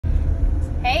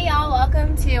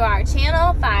welcome to our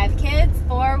channel, 5 Kids,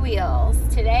 4 Wheels.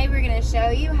 Today we're going to show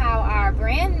you how our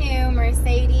brand new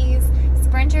Mercedes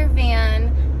Sprinter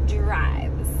van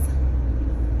drives.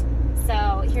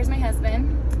 So here's my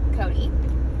husband, Cody.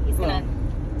 He's going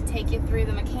to take you through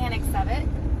the mechanics of it.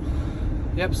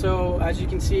 Yep, so as you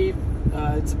can see,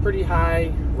 it's a pretty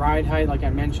high ride height, like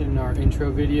I mentioned in our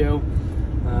intro video.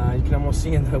 You can almost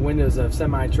see in the windows of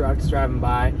semi-trucks driving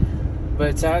by.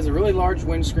 But it has a really large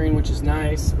windscreen, which is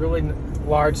nice. Really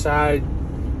large side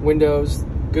windows,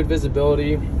 good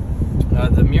visibility.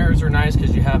 The mirrors are nice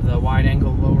because you have the wide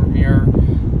angle lower mirror.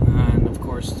 And of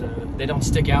course, they don't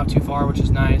stick out too far, which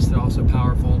is nice. They're also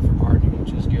powerful for parking,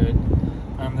 which is good.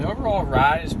 The overall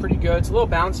ride is pretty good. It's a little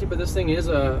bouncy, but this thing is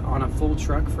on a full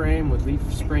truck frame with leaf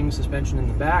spring suspension in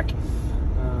the back.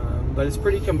 But it's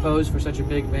pretty composed for such a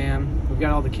big van. We've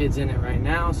got all the kids in it right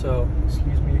now, so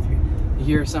excuse me if you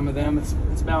hear some of them.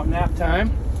 It's about nap time.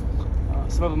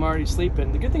 Some of them are already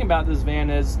sleeping. The good thing about this van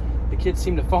is the kids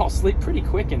seem to fall asleep pretty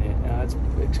quick in it.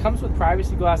 It comes with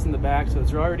privacy glass in the back, so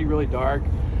it's already really dark.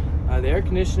 The air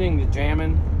conditioning is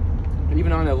jamming.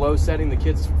 Even on a low setting, the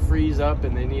kids freeze up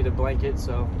and they need a blanket,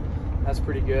 so that's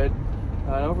pretty good.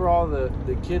 Overall,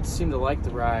 the kids seem to like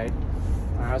the ride.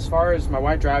 As far as my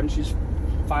wife driving, she's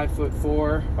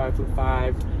 5'4",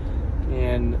 5'5",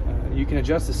 and you can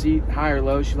adjust the seat high or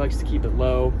low. She likes to keep it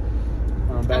low.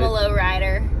 I'm a low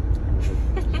rider.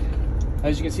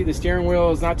 As you can see, the steering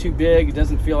wheel is not too big. It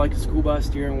doesn't feel like a school bus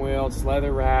steering wheel. It's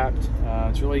leather wrapped.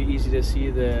 It's really easy to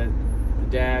see the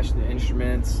dash, the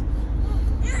instruments.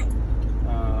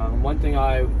 One thing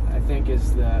I think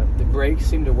is the brakes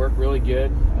seem to work really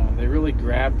good. They really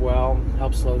grab well,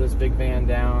 help slow this big van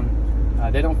down.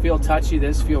 They don't feel touchy. They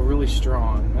just feel really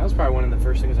strong. That was probably one of the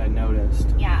first things I noticed.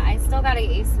 Yeah, I still got to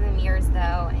get used to the mirrors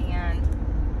though, and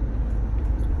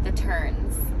the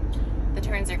turns. The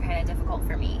turns are kind of difficult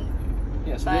for me.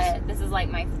 Yeah, so but this is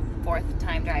like my 4th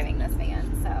time driving this van,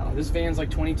 so. This van's like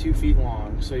 22 feet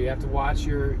long, so you have to watch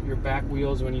your back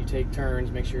wheels when you take turns.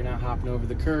 Make sure you're not hopping over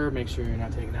the curb. Make sure you're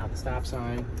not taking out the stop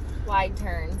sign. Wide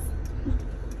turns.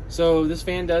 So this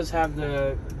van does have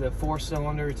the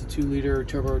 4-cylinder. It's a 2-liter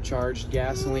turbocharged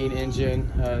gasoline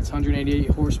engine. It's 188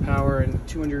 horsepower and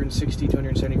 260,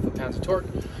 270 foot-pounds of torque,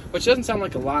 which doesn't sound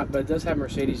like a lot, but it does have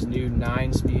Mercedes' new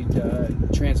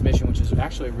 9-speed transmission, which is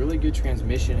actually a really good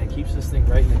transmission. It keeps this thing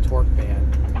right in the torque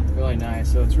band. Really nice.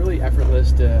 So it's really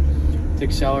effortless to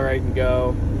accelerate and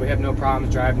go. We have no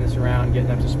problems driving this around,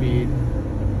 getting up to speed.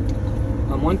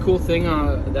 One cool thing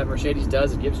that Mercedes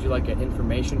does, it gives you like an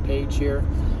information page here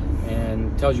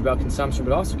and tells you about consumption,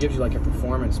 but also gives you like a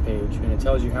performance page, and it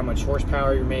tells you how much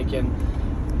horsepower you're making,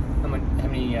 how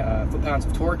many foot-pounds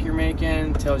of torque you're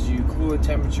making, tells you coolant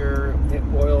temperature,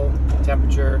 oil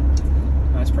temperature.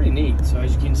 It's pretty neat. So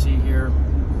as you can see here,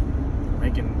 we're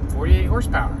making 48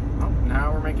 horsepower. Well,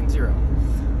 now we're making 0.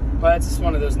 But it's just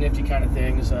one of those nifty kind of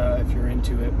things if you're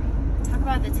into it. Talk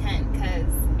about the tent, because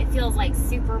it feels like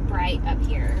super bright up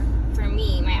here. For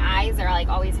me, my eyes are like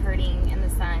always hurting in the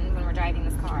sun when we're driving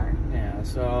this car. Yeah,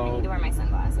 so I need to wear my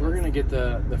sunglasses. We're gonna get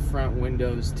the front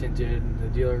windows tinted.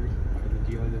 The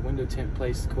window tint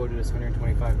place quoted us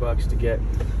 $125 to get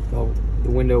the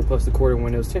window plus the quarter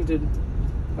windows tinted.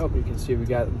 Oh, you can see we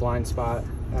got blind spot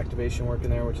activation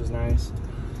working there, which is nice.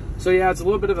 So yeah, it's a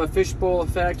little bit of a fishbowl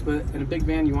effect, but in a big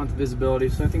van you want the visibility.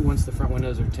 So I think once the front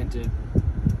windows are tinted,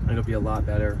 it'll be a lot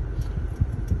better.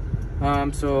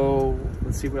 So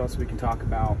let's see what else we can talk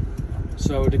about.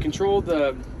 So to control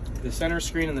the center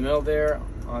screen in the middle there,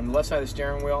 on the left side of the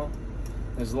steering wheel,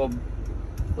 there's a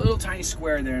little tiny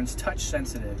square there, and it's touch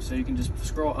sensitive. So you can just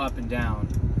scroll up and down,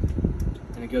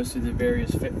 and it goes through the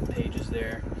various pages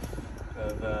there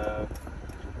of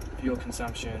fuel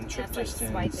consumption, trip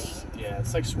distance. Like swiping. Yeah,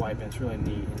 it's like swiping. It's really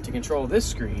neat. And to control this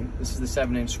screen, this is the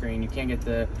 7-inch screen. You can't get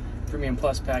the Premium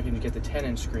Plus package, you get the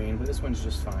 10-inch screen, but this one's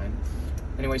just fine.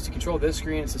 Anyways, to control this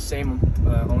screen, it's the same,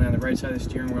 only on the right side of the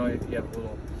steering wheel. You have a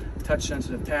little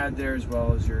touch-sensitive pad there, as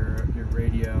well as your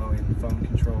radio and phone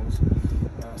controls.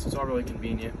 So it's all really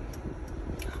convenient.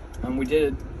 We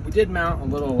did mount a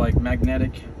little like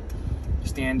magnetic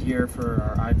stand here for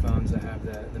our iPhones that have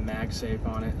the MagSafe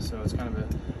on it. So it's kind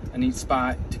of a neat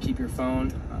spot to keep your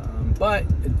phone. But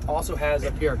it also has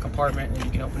up here a compartment that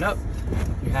you can open up.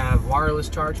 You have wireless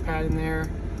charge pad in there,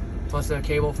 plus a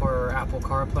cable for Apple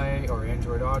CarPlay or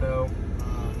Android Auto,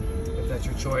 if that's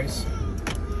your choice.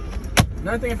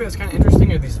 Another thing I think that's kind of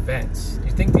interesting are these vents.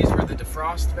 You think these are the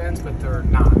defrost vents, but they're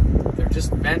not. They're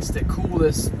just vents that cool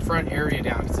this front area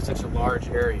down because it's such a large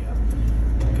area.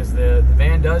 Because the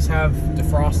van does have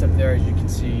defrost up there, as you can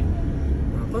see.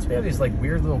 Plus we have these like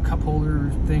weird little cup holder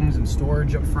things and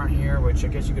storage up front here, which I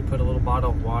guess you could put a little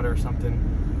bottle of water or something.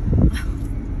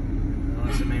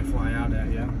 Unless it may fly out at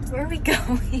you. Where are we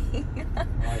going?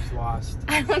 Life's lost.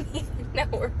 I don't even know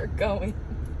where we're going.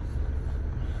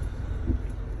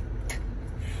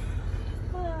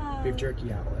 Big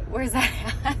Jerky outlet. Where's that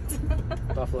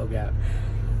at? Buffalo Gap.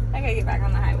 I gotta get back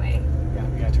on the highway. Yeah,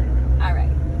 we gotta turn around. All right.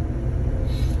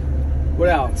 What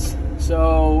else?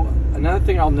 So another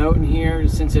thing I'll note in here,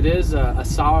 since it is a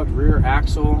solid rear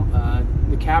axle,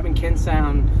 the cabin can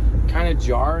sound kind of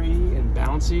jarry and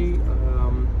bouncy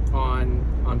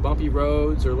on bumpy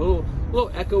roads, or a little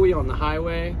echoey on the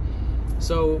highway.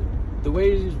 So the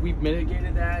ways we've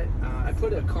mitigated that, I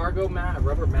put a cargo mat, a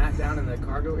rubber mat down in the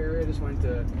cargo area. Just went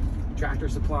to Tractor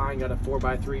Supply and got a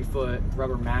 4x3 foot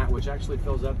rubber mat, which actually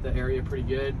fills up the area pretty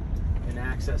good and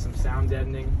acts as some sound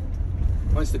deadening.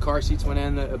 Once the car seats went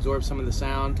in, that absorbed some of the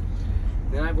sound.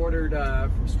 Then I've ordered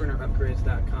from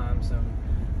SprinterUpgrades.com some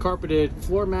carpeted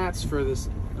floor mats for this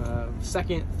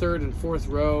second, third, and fourth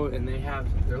row, and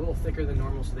they're a little thicker than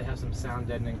normal, so they have some sound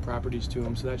deadening properties to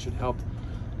them. So that should help.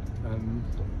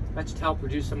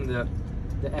 Reduce some of the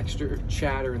extra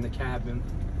chatter in the cabin.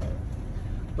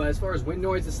 But as far as wind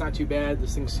noise, it's not too bad.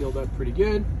 This thing's sealed up pretty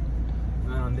good.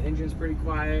 The engine's pretty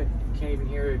quiet. You can't even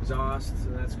hear exhaust, so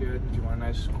that's good if you want a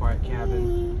nice quiet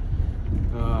cabin.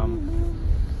 Other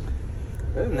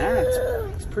than that,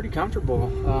 it's pretty comfortable.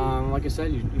 Like I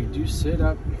said, you do sit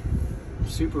up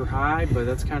super high, but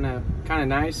that's kind of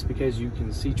nice because you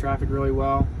can see traffic really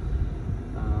well.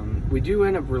 We do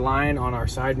end up relying on our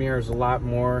side mirrors a lot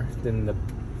more than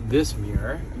this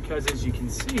mirror, because as you can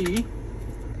see,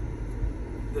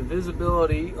 the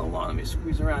visibility, hold on, let me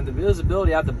squeeze around, the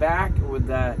visibility out the back with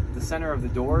the center of the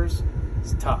doors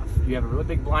is tough. You have a really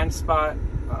big blind spot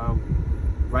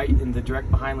right in the direct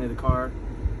behind lane of the car.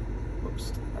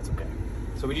 Whoops, that's okay.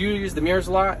 So we do use the mirrors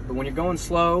a lot, but when you're going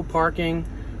slow, parking,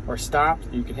 or stopped,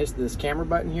 you can hit this camera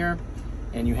button here,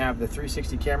 and you have the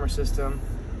 360 camera system,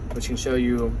 which can show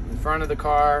you in front of the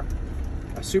car,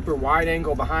 a super wide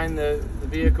angle behind the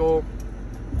vehicle,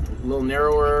 a little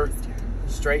narrower,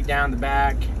 straight down the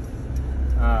back.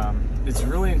 It's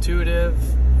really intuitive,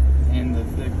 and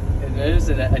it is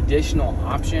an additional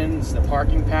option. It's the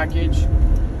parking package.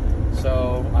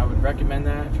 So I would recommend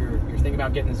that if you're thinking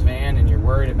about getting this van and you're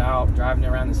worried about driving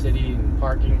around the city and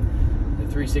parking, the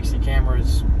 360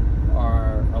 cameras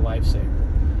are a lifesaver.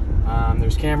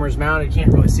 There's cameras mounted, you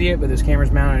can't really see it, but there's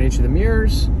cameras mounted on each of the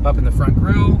mirrors, up in the front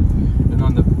grille, and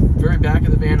on the very back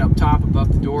of the van up top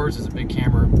above the doors is a big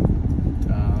camera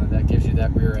that gives you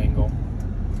that rear angle.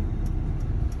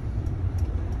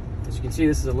 As you can see,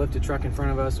 this is a lifted truck in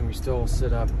front of us, and we still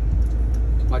sit up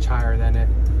much higher than it.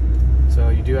 So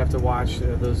you do have to watch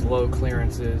those low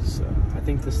clearances. I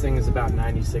think this thing is about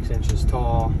 96 inches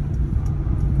tall,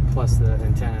 plus the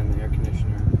antenna and the air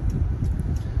conditioner.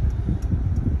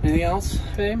 Anything else,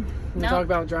 babe? Want to talk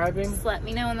about driving? Just let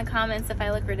me know in the comments if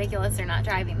I look ridiculous or not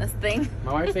driving this thing.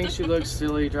 My wife thinks she looks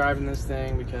silly driving this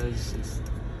thing because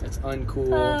it's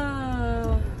uncool.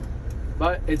 Oh.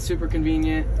 But it's super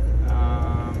convenient.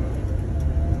 I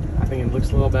think it looks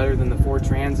a little better than the Ford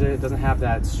Transit. It doesn't have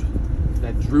that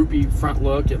droopy front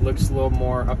look. It looks a little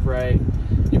more upright.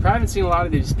 You probably haven't seen a lot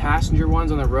of these passenger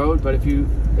ones on the road, but if you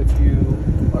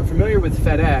are familiar with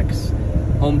FedEx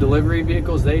home delivery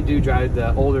vehicles, they do drive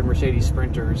the older Mercedes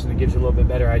Sprinters, and it gives you a little bit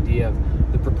better idea of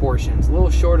the proportions. A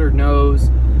little shorter nose,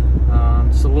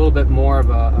 just a little bit more of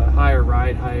a higher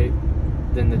ride height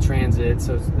than the Transit,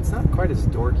 so it's not quite as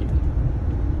dorky.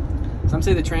 Some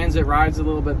say the Transit rides a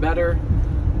little bit better,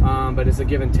 but it's a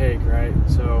give and take, right?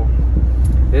 So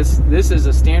this is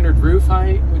a standard roof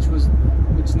height, which is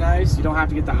nice. You don't have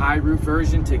to get the high roof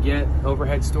version to get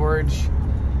overhead storage.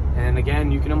 And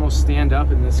again, you can almost stand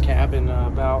up in this cabin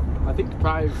about, I think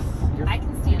probably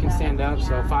you can stand up. Yeah.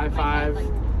 So 5'5",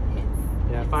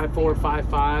 yeah, 5'4",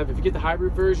 5'5". If you get the high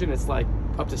roof version, it's like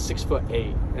up to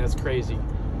 6'8", and it's crazy.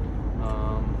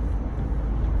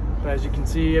 But as you can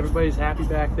see, everybody's happy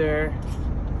back there.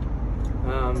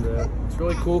 It's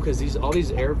really cool because all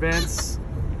these air vents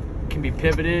can be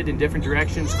pivoted in different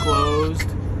directions, closed.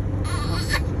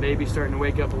 The baby's starting to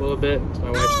wake up a little bit.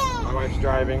 My wife's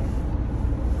driving.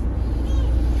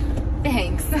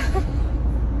 Thanks.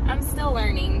 I'm still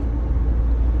learning.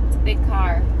 It's a big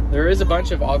car. There is a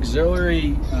bunch of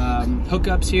auxiliary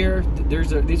hookups here.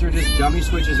 These are just dummy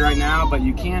switches right now, but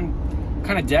you can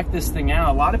kind of deck this thing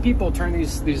out. A lot of people turn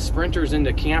these Sprinters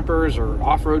into campers or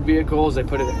off-road vehicles. They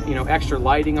put extra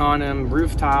lighting on them,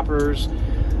 roof toppers,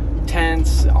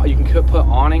 tents. You can put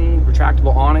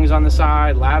retractable awnings on the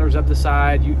side, ladders up the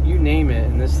side. You name it,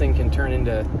 and this thing can turn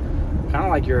into kind of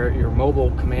like your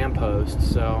mobile command post.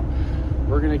 So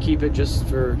we're gonna keep it just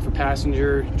for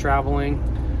passenger traveling,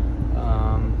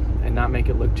 and not make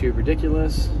it look too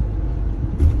ridiculous.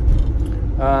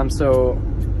 So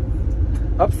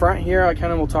up front here, I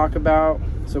kind of will talk about,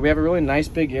 so we have a really nice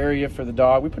big area for the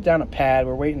dog. We put down a pad.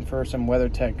 We're waiting for some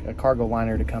WeatherTech, a cargo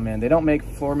liner, to come in. They don't make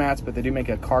floor mats, but they do make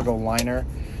a cargo liner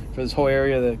for this whole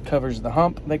area that covers the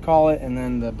hump, they call it, and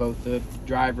then both the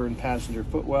driver and passenger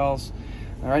footwells.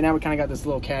 Right now we kind of got this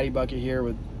little caddy bucket here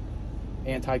with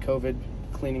anti-COVID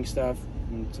cleaning stuff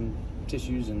and some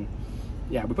tissues. And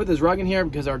yeah, we put this rug in here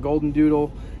because our golden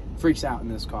doodle freaks out in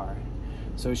this car.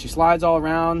 So she slides all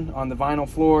around on the vinyl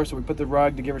floor, so we put the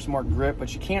rug to give her some more grip, but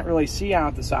she can't really see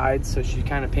out the sides, so she's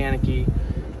kind of panicky.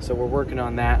 So we're working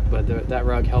on that, but that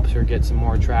rug helps her get some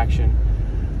more traction.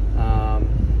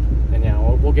 And yeah,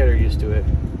 we'll get her used to it.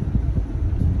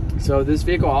 So this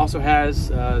vehicle also has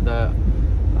the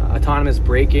autonomous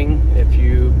braking. If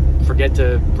you forget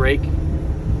to brake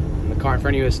and the car in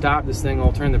front of you is stopped, this thing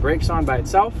will turn the brakes on by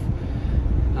itself.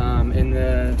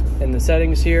 In the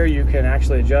settings here, you can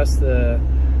actually adjust the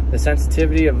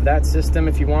sensitivity of that system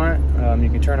if you want. You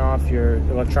can turn off your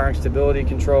electronic stability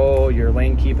control, your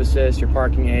lane keep assist, your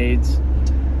parking aids.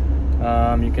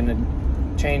 You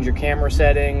can change your camera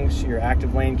settings, your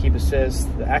active lane keep assist,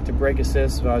 the active brake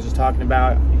assist, what I was just talking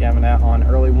about. You can have that on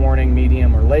early warning,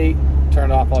 medium, or late.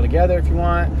 Turn it off altogether if you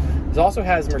want. This also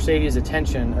has Mercedes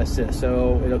attention assist,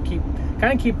 so it'll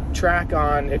kind of keep track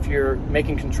on if you're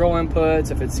making control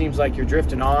inputs, if it seems like you're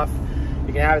drifting off.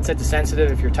 You can have it set to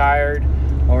sensitive if you're tired,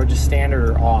 or just standard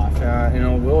or off.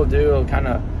 And what it'll do, it'll kind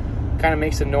of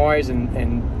make some noise and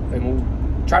we'll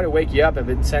try to wake you up if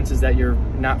it senses that you're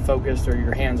not focused or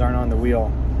your hands aren't on the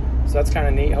wheel. So that's kind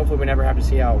of neat. Hopefully we never have to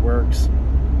see how it works.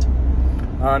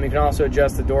 You can also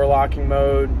adjust the door locking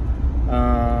mode.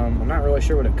 I'm not really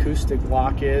sure what acoustic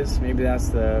lock is. Maybe that's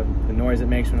the noise it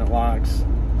makes when it locks.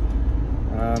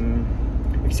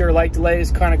 Exterior light delay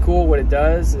is kind of cool. What it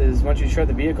does is once you shut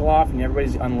the vehicle off and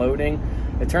everybody's unloading,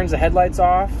 it turns the headlights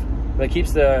off, but it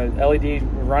keeps the LED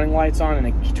running lights on, and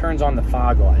it turns on the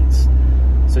fog lights.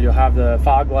 So you'll have the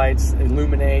fog lights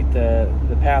illuminate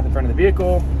the path in front of the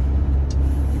vehicle,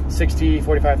 60,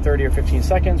 45, 30, or 15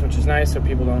 seconds, which is nice so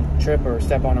people don't trip or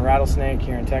step on a rattlesnake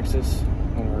here in Texas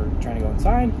when we're trying to go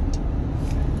inside.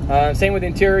 Same with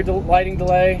interior lighting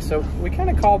delay. So we kind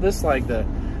of call this like the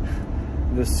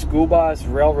school bus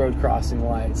railroad crossing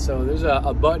lights. So there's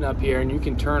a button up here, and you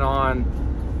can turn on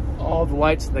all the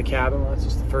lights in the cabin. Well, that's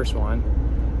just the first one.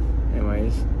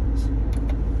 Anyways,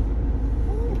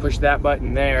 you push that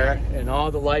button there, and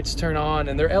all the lights turn on,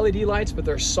 and they're LED lights, but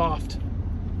they're soft.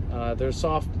 They're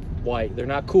soft white. They're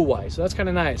not cool white, so that's kind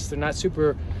of nice. They're not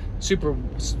super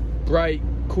bright,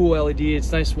 cool LED.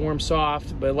 It's nice, warm,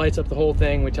 soft, but it lights up the whole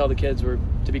thing. We tell the kids we're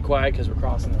to be quiet because we're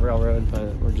crossing the railroad,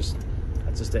 but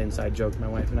that's just an inside joke my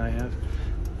wife and I have.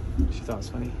 She thought it was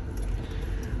funny.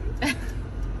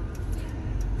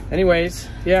 Anyways,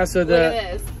 yeah, so Look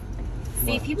at this.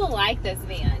 See, people like this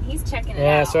van. He's checking it out.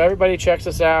 Yeah, so everybody checks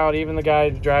us out. Even the guy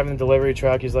driving the delivery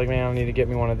truck, he's like, man, I need to get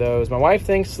me one of those. My wife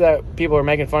thinks that people are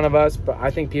making fun of us, but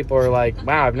I think people are like,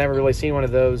 wow, I've never really seen one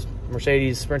of those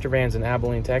Mercedes Sprinter vans in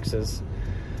Abilene, Texas.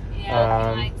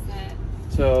 Yeah, he likes it.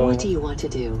 So what do you want to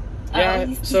do?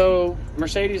 Yeah, so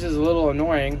Mercedes is a little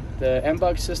annoying. The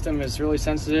MBUX system is really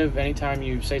sensitive. Anytime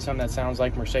you say something that sounds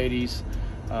like Mercedes,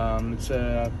 it's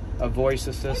a voice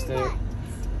assistant.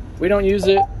 We don't use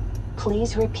it.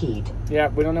 Please repeat. Yeah,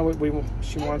 we don't know what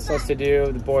she wants us to do.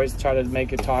 The boys try to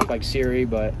make it talk like Siri,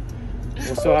 but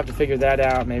we'll still have to figure that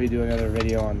out. Maybe do another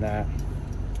video on that.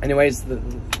 Anyways,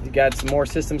 you got some more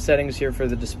system settings here for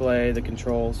the display, the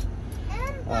controls,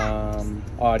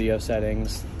 audio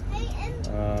settings,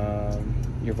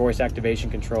 your voice activation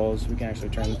controls. We can actually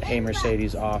turn Hey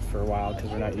Mercedes off for a while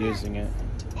because we're not using it.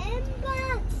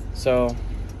 So,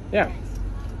 yeah,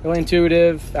 really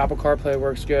intuitive. Apple CarPlay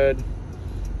works good.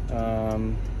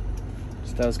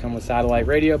 This does come with satellite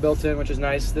radio built in, which is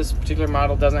nice. This particular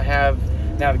model doesn't have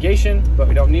navigation, but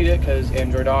we don't need it because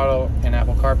Android Auto and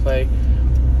Apple CarPlay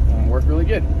work really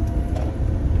good.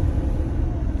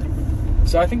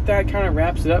 So I think that kind of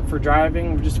wraps it up for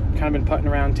driving. We've just kind of been putting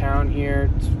around town here.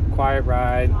 It's a quiet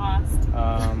ride. Lost.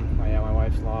 Oh yeah, my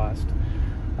wife's lost.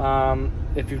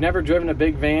 If you've never driven a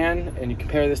big van and you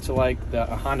compare this to like the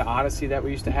Honda Odyssey that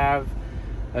we used to have,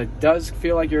 it does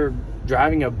feel like you're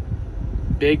driving a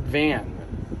big van.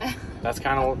 That's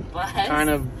kind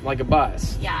of like a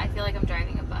bus. Yeah, I feel like I'm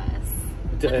driving a bus.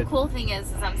 But the cool thing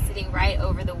is I'm sitting right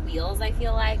over the wheels, I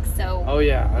feel like. So oh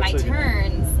yeah, my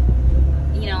turns,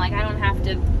 you know, like I don't have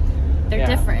to They're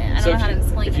different. I don't know how to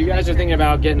explain it. If you guys are thinking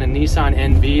about getting a Nissan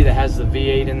NV that has the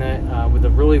V8 in it with a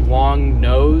really long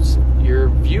nose, your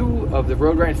view of the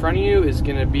road right in front of you is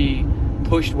going to be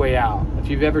pushed way out. If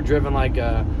you've ever driven like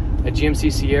a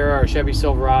GMC Sierra or Chevy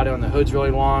Silverado and the hood's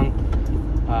really long,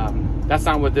 that's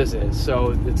not what this is.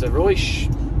 So it's a really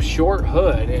short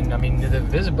hood, and I mean the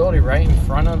visibility right in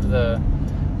front of the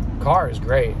car is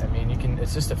great. I mean,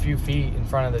 it's just a few feet in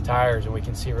front of the tires and we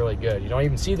can see really good. You don't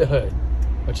even see the hood,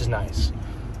 which is nice.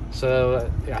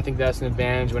 So yeah, I think that's an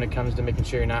advantage when it comes to making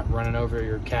sure you're not running over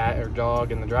your cat or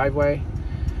dog in the driveway.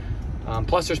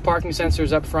 Plus there's parking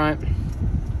sensors up front.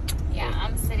 Yeah,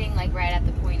 I'm sitting like right at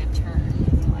the point of turn.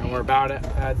 And we're about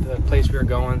at the place we were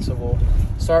going, so we'll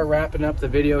start wrapping up the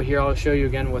video here. I'll show you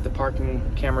again what the parking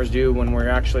cameras do when we're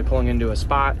actually pulling into a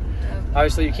spot. Okay.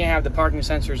 Obviously you can't have the parking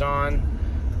sensors on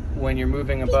when you're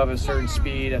moving above a certain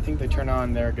speed. I think they turn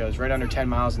on, there it goes, right under 10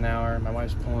 miles an hour. My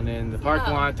wife's pulling in the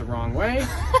parking lot the wrong way.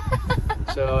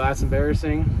 So that's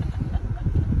embarrassing.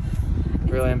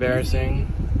 Really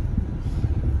embarrassing.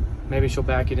 Maybe she'll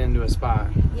back it into a spot.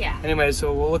 Yeah. Anyway,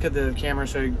 so we'll look at the camera.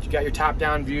 So you got your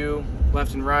top-down view,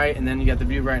 left and right, and then you got the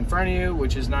view right in front of you,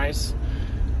 which is nice.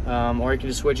 Or you can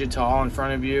just switch it to all in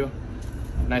front of you.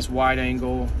 Nice wide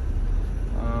angle.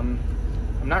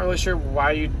 I'm not really sure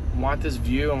why you'd want this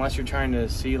view unless you're trying to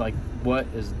see like what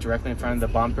is directly in front of the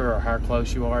bumper or how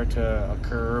close you are to a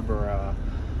curb or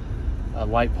a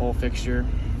light pole fixture.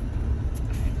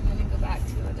 I'm gonna go back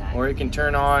to a dive. Or you can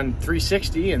turn on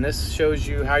 360 and this shows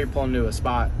you how you're pulling to a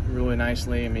spot really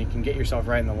nicely. I mean, you can get yourself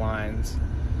right in the lines.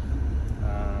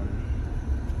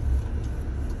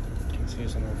 You can see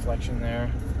some reflection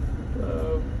there.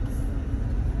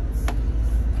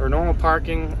 For normal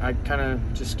parking, I kind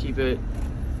of just keep it.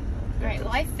 All right,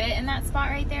 will I fit in that spot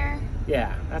right there?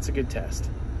 Yeah, that's a good test.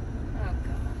 Oh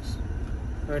gosh.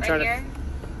 We're Right try here?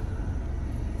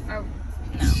 Or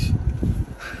no?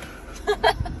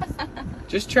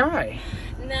 Just try.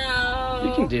 No.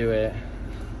 You can do it.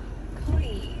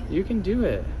 Cody. You can do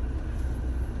it.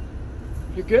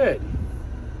 You're good.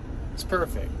 It's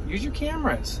perfect. Use your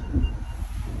cameras.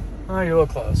 Oh, you're a little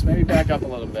close. Maybe back up a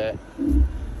little bit.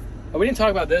 Oh, we didn't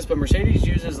talk about this, but Mercedes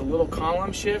uses a little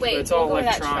column shift, but it's all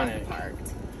electronic.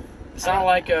 It's not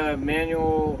like a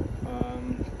manual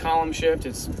column shift.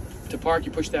 It's to park,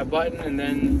 you push that button, and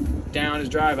then down is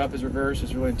drive, up is reverse.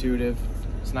 It's really intuitive.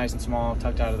 It's nice and small,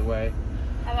 tucked out of the way.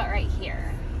 How about right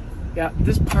here? Yeah,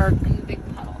 this park In the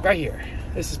big puddle. right here.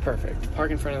 This is perfect.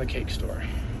 Park in front of the cake store.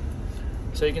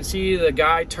 So you can see the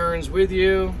guy turns with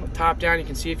you, top down. You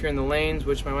can see if you're in the lanes,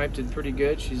 which my wife did pretty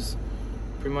good. She's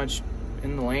pretty much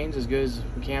in the lanes as good as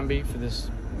we can be for this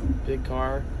big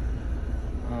car.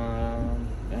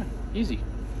 Yeah, easy.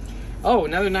 Oh,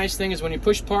 another nice thing is when you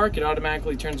push park, it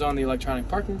automatically turns on the electronic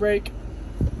parking brake,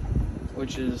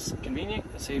 which is convenient.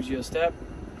 It saves you a step.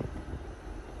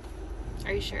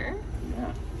 Are you sure?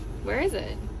 Yeah. Where is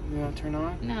it? You want to turn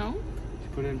on? No. You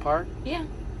put it in park? Yeah.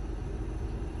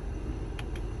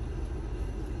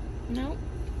 No.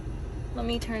 Let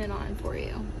me turn it on for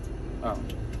you. Oh,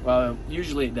 well,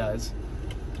 usually it does.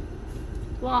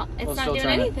 Well, it's not doing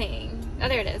anything. Oh,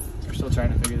 there it is. We're still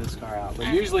trying to figure this car out.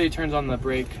 But usually it turns on the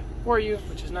brake for you,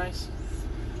 which is nice.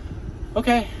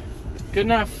 Okay, good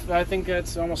enough. I think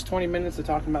that's almost 20 minutes of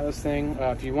talking about this thing.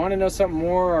 If you want to know something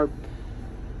more, or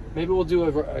maybe we'll do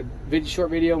a short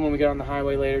video when we get on the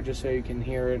highway later, just so you can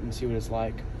hear it and see what it's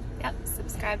like. Yep,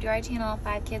 subscribe to our channel,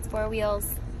 5 Kids, 4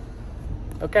 Wheels.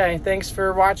 Okay, thanks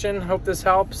for watching. Hope this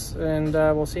helps, and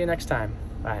we'll see you next time.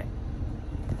 Bye.